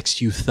sex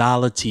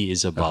youthality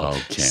is about.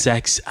 Okay.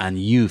 Sex and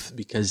youth,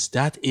 because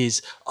that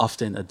is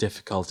often a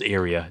difficult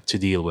area to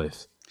deal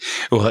with.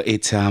 Well,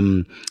 it's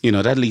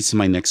that leads to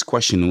my next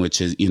question,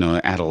 which is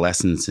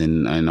adolescents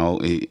and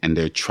all and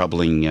their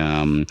troubling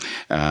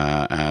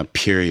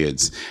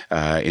periods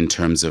in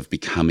terms of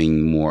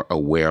becoming more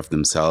aware of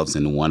themselves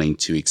and wanting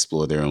to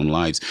explore their own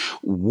lives.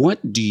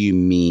 What do you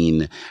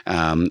mean?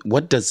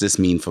 What does this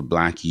mean for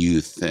Black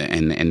youth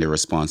and the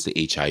response to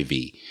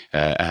HIV?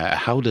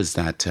 How does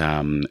that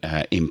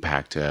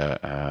impact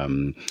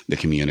the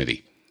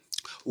community?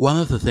 One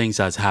of the things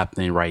that's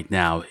happening right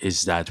now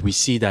is that we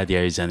see that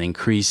there is an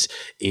increase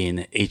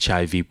in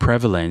HIV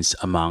prevalence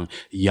among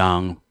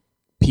young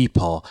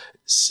people,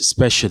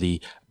 especially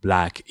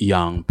Black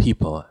young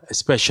people,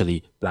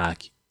 especially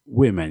Black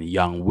women,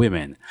 young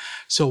women.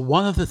 So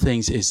one of the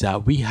things is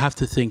that we have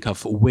to think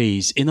of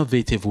ways,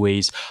 innovative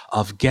ways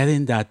of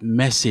getting that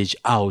message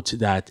out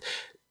that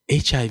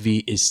HIV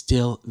is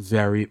still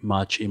very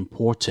much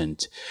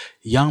important.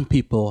 Young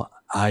people,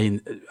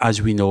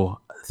 as we know,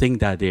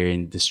 think that they're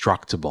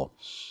indestructible.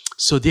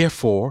 So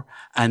therefore,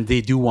 and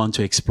they do want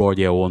to explore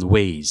their own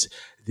ways.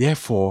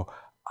 Therefore,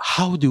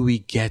 how do we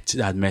get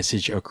that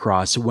message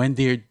across when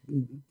they're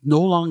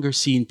no longer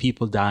seeing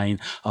people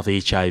dying of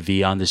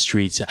HIV on the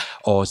streets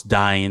or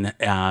dying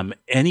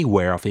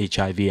anywhere of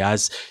HIV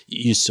as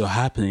used to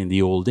happen in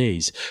the old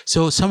days?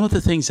 So some of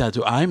the things that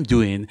I'm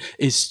doing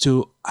is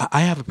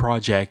I have a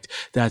project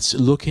that's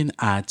looking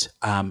at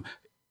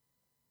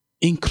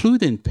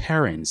including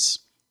parents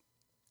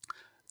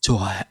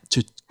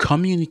to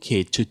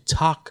communicate, to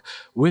talk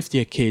with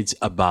their kids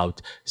about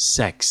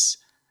sex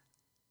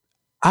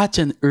at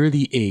an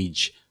early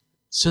age,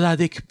 so that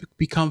they could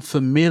become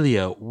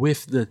familiar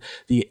with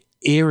the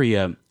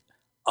area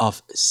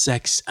of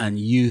sex and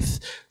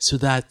youth, so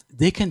that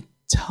they can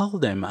tell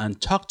them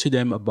and talk to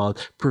them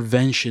about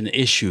prevention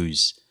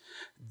issues.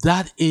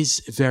 That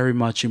is very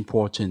much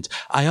important.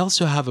 I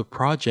also have a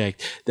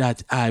project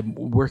that I'm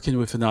working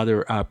with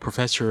another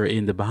professor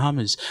in the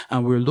Bahamas,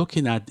 and we're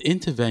looking at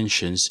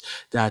interventions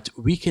that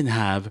we can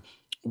have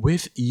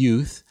with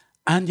youth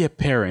and their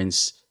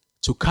parents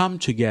to come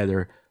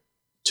together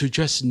to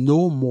just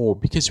know more.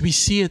 Because we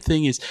see a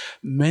thing is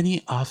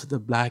many of the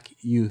Black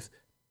youth,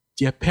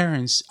 their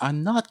parents are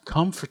not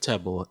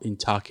comfortable in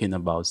talking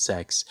about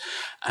sex.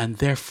 And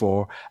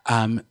therefore,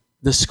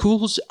 the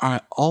schools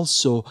are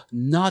also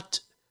not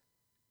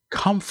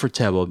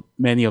comfortable.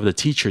 Many of the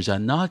teachers are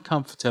not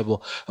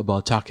comfortable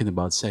about talking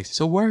about sex.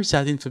 So where is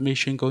that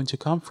information going to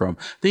come from?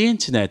 The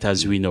internet,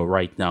 as we know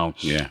right now.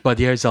 Yeah. But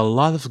there's a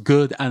lot of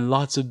good and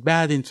lots of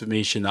bad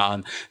information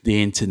on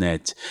the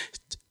internet.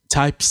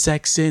 Type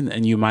sex in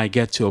and you might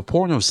get to a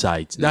porno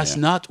site. That's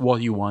not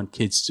what you want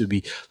kids to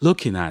be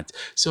looking at.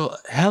 So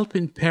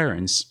helping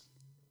parents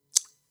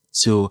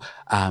to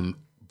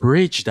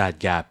bridge that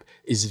gap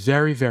is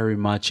very, very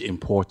much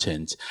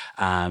important.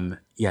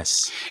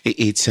 Yes.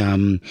 It's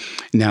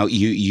now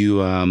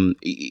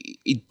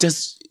it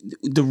does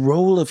the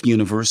role of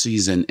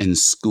universities and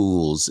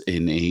schools.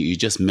 And you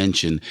just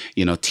mentioned,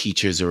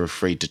 teachers are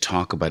afraid to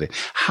talk about it.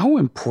 How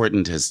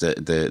important is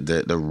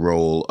the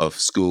role of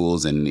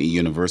schools and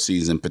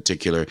universities in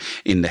particular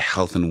in the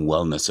health and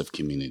wellness of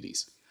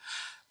communities?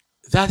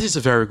 That is a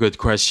very good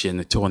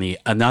question, Tony.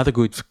 Another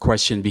good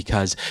question,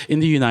 because in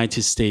the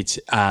United States,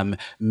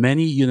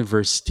 many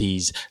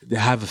universities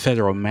have a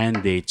federal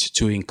mandate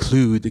to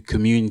include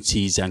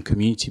communities and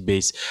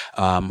community-based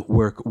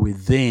work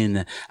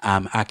within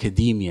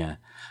academia.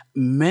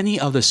 Many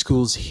of the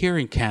schools here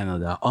in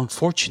Canada,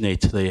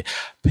 unfortunately,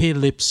 pay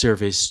lip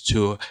service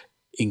to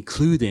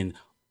including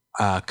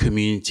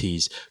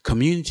communities.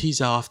 Communities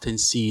are often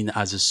seen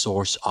as a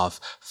source of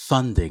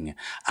funding,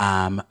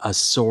 a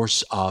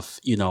source of,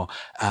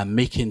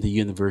 making the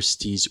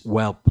universities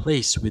well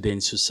placed within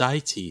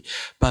society.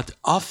 But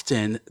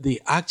often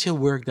the actual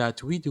work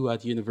that we do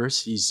at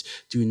universities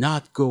do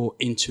not go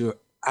into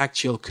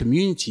actual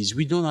communities.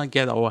 We do not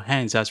get our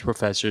hands as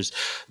professors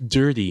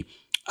dirty.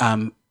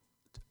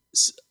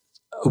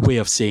 A way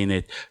of saying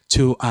it,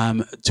 to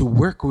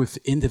work with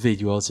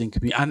individuals in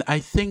community. And I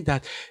think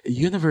that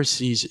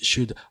universities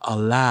should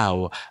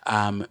allow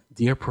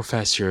their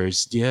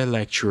professors, their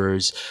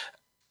lecturers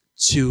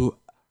to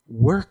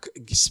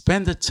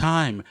spend the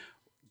time,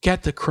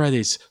 get the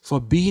credits for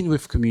being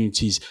with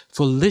communities,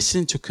 for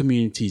listening to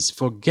communities,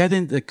 for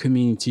getting the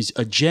community's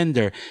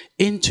agenda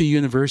into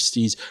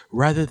universities,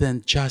 rather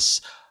than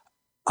just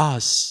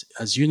us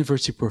as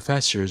university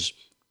professors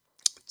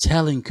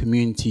telling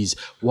communities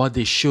what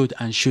they should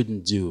and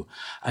shouldn't do.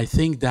 I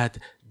think that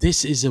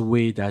this is a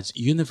way that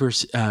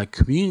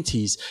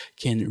communities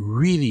can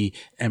really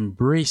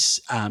embrace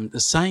the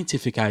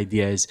scientific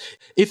ideas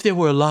if they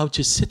were allowed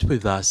to sit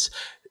with us,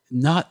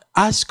 not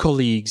as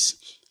colleagues,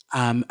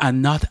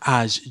 and not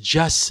as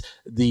just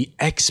the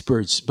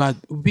experts, but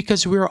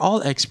because we're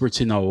all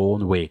experts in our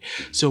own way.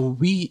 So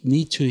we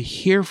need to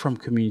hear from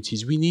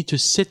communities. We need to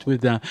sit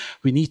with them.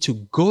 We need to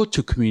go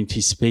to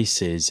community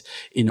spaces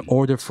in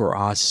order for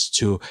us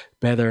to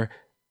better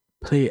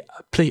play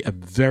a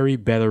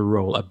better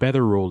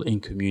role in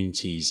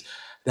communities.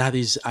 That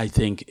is, I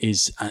think,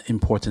 is an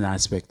important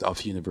aspect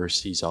of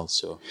universities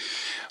also.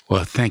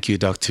 Well, thank you,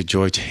 Dr.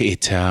 George.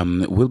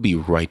 We'll be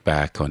right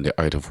back on the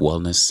Art of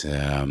Wellness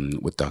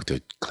with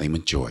Dr.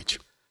 Clement George.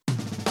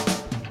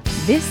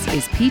 This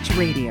is Peach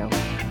Radio.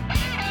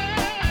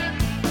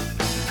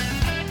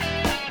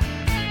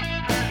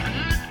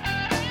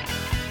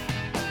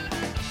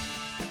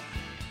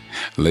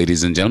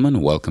 Ladies and gentlemen,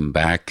 welcome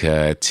back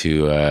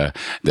to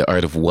the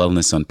Art of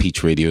Wellness on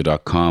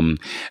peachradio.com.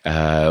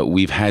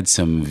 We've had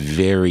some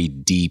very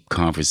deep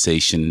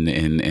conversation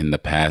in the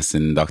past,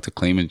 and Dr.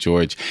 Clement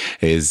George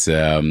is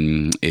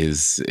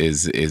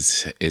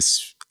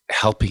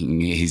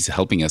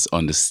helping us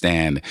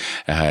understand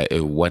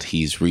what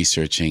he's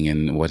researching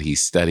and what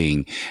he's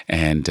studying.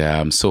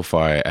 And so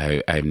far,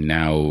 I'm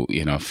now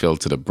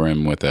filled to the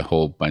brim with a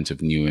whole bunch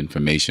of new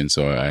information.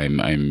 So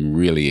I'm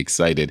really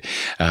excited.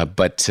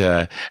 But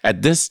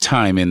at this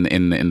time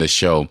in the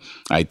show,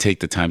 I take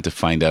the time to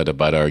find out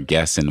about our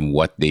guests and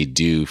what they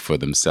do for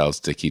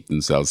themselves to keep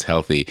themselves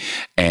healthy.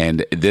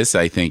 And this,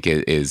 I think,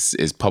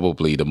 is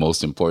probably the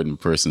most important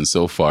person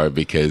so far,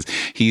 because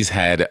he's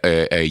had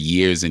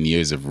years and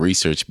years of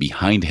research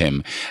behind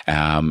him,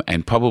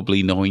 and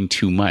probably knowing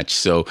too much.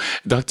 So,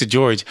 Dr.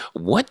 George,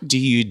 what do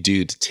you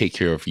do to take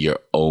care of your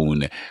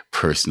own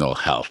personal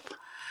health?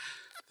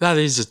 That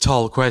is a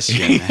tall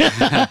question.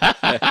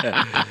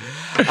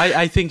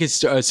 I think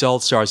it all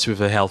starts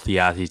with a healthy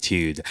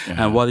attitude. Uh-huh.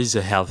 And what is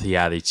a healthy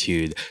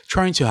attitude?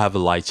 Trying to have a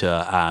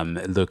lighter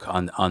look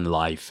on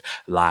life,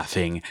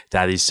 laughing.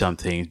 That is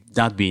something,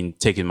 not being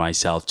taking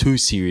myself too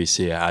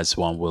seriously, as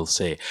one will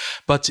say.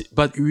 But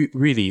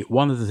really,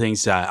 one of the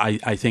things that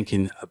I think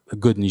in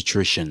good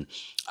nutrition,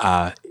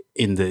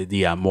 in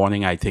the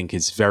morning, I think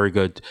it's very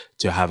good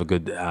to have a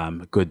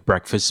good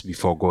breakfast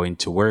before going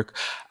to work.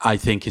 I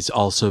think it's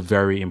also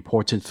very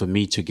important for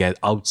me to get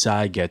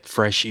outside, get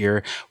fresh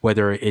air,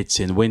 whether it's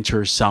in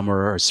winter,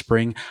 summer, or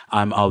spring.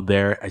 I'm out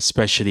there,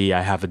 especially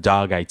I have a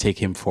dog. I take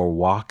him for a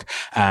walk,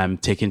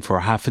 take him for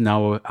a half an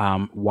hour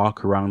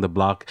walk around the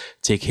block,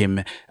 take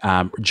him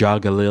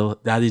jog a little.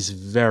 That is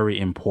very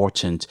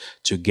important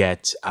to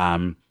get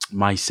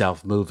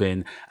myself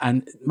moving,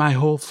 and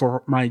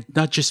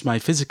not just my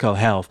physical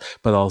health,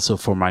 but also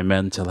for my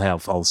mental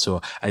health also,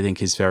 I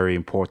think is very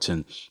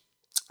important.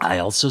 I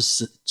also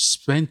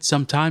spent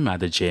some time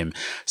at the gym.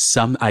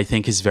 I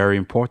think it's very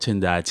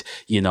important that,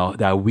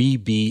 that we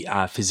be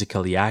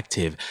physically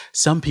active.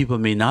 Some people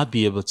may not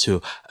be able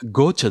to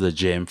go to the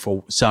gym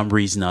for some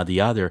reason or the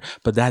other,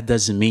 but that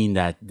doesn't mean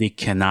that they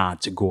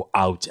cannot go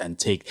out and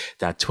take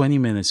that 20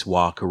 minutes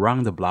walk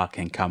around the block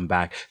and come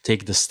back,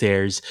 take the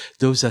stairs.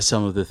 Those are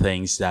some of the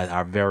things that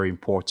are very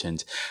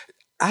important.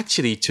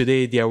 Actually,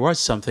 today there was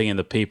something in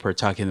the paper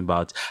talking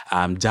about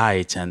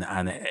diet and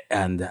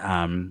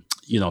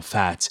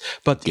fats.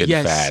 But Good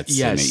fats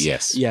in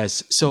it,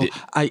 yes. So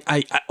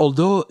I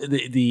although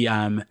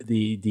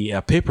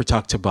the paper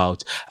talked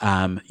about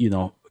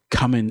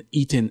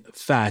eating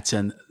fats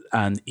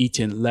and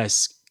eating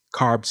less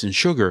carbs and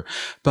sugar,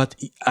 but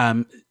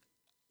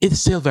it's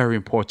still very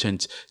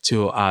important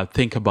to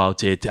think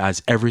about it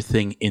as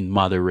everything in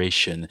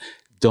moderation.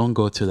 Don't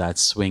go to that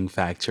swing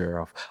factor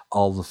of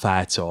all the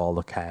fats or all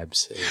the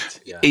carbs.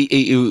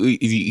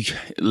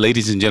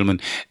 Ladies and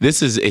gentlemen,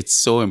 it's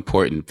so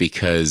important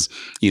because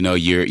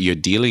you're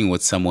dealing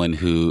with someone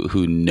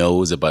who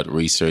knows about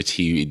research.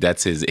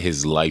 That's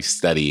his life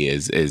study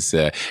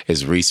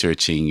is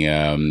researching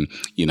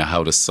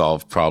how to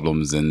solve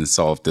problems and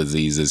solve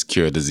diseases,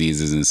 cure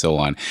diseases, and so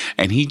on.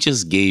 And he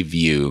just gave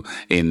you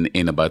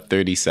in about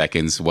 30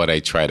 seconds what I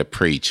try to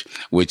preach,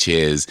 which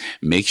is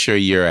make sure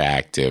you're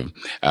active.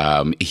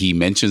 He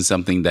mentioned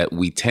something that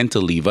we tend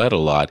to leave out a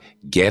lot.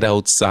 Get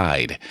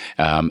outside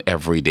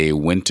every day,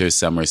 winter,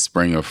 summer,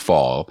 spring, or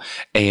fall,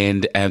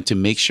 and to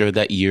make sure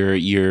that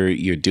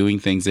you're doing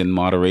things in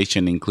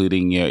moderation,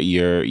 including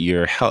your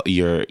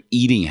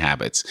eating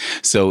habits.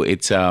 So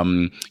it's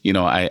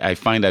I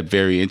find that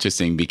very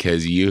interesting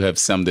because you have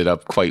summed it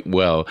up quite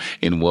well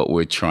in what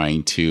we're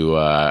trying to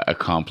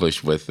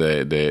accomplish with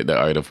the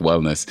art of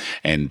wellness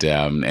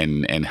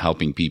and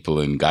helping people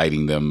and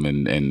guiding them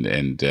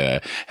and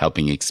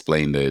helping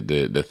explain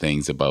the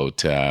things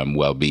about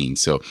well-being.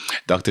 So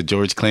Dr.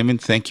 George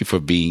Clement, thank you for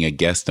being a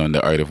guest on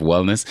The Art of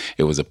Wellness.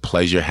 It was a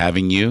pleasure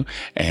having you,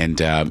 and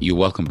you're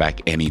welcome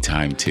back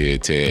anytime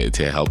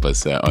to help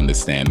us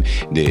understand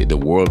the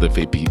world of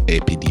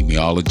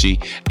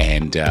epidemiology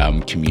and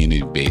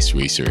community-based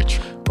research.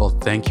 Well,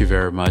 thank you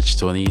very much,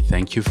 Tony.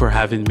 Thank you for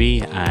having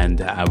me, and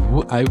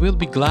I will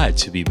be glad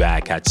to be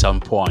back at some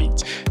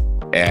point.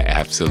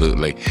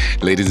 Absolutely.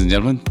 Ladies and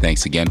gentlemen,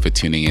 thanks again for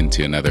tuning in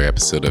to another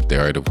episode of The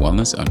Art of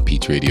Wellness on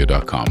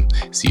peachradio.com.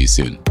 See you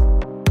soon.